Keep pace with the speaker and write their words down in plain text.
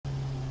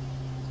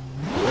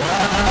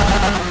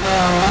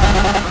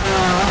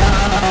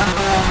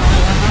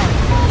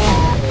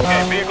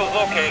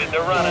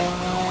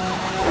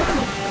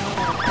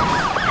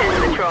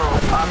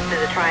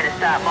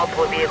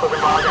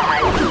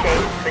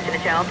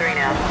L3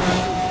 now.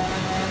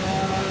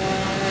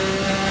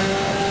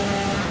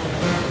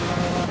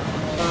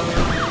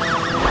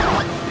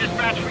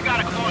 Dispatch, we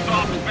gotta close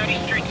off as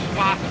many streets as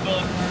possible.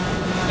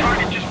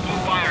 Target just blew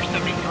by our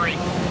 73.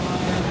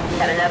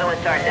 Got another one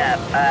starting up.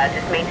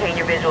 Just maintain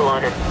your visual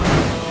on him.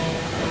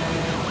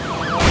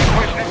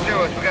 Pushing into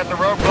us. We got the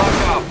road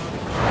blocked off.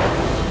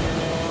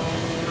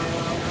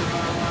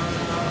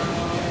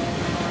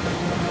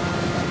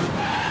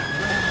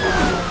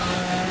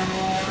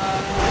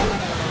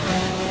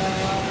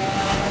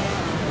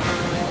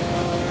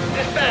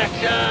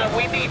 Dispatch,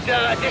 we need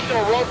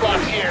additional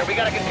roadblocks here. We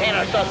gotta contain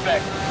our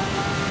suspect.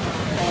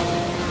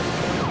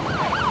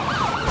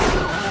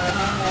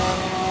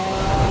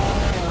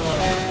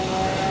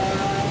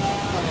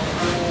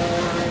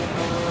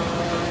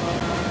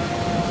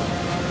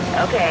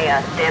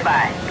 Okay, stand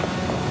by.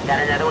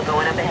 Got another one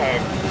going up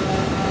ahead.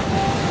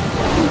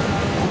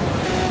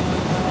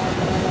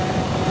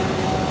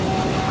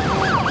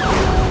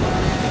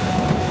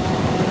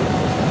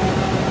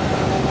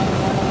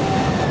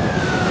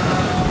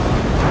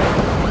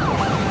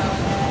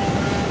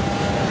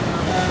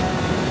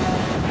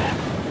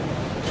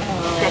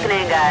 Checking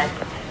in, guys.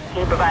 Can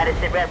you provide a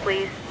sit rep,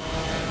 please?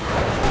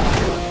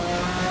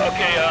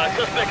 Okay,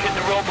 suspect hit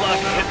the roadblock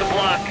and hit the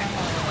block.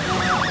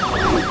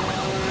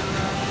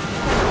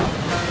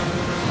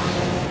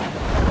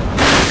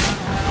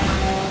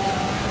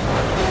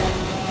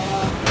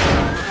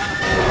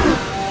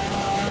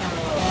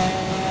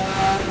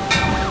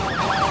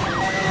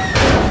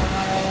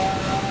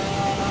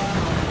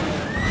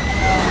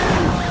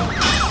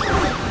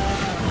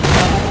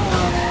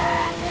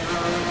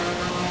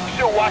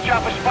 Watch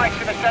out for spikes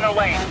in the center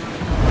lane.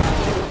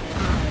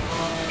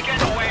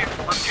 Get away,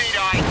 repeat,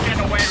 get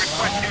away,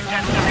 request new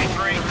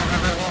 1073.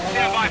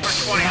 Stand by for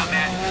 20 on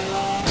that.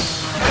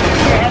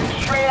 You're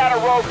heading straight out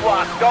of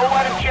roadblock. Don't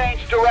let him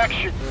change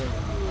direction.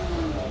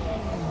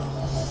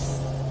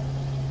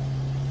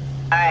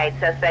 Alright,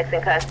 suspects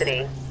in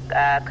custody.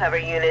 Cover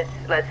units.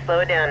 Let's slow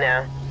it down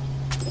now.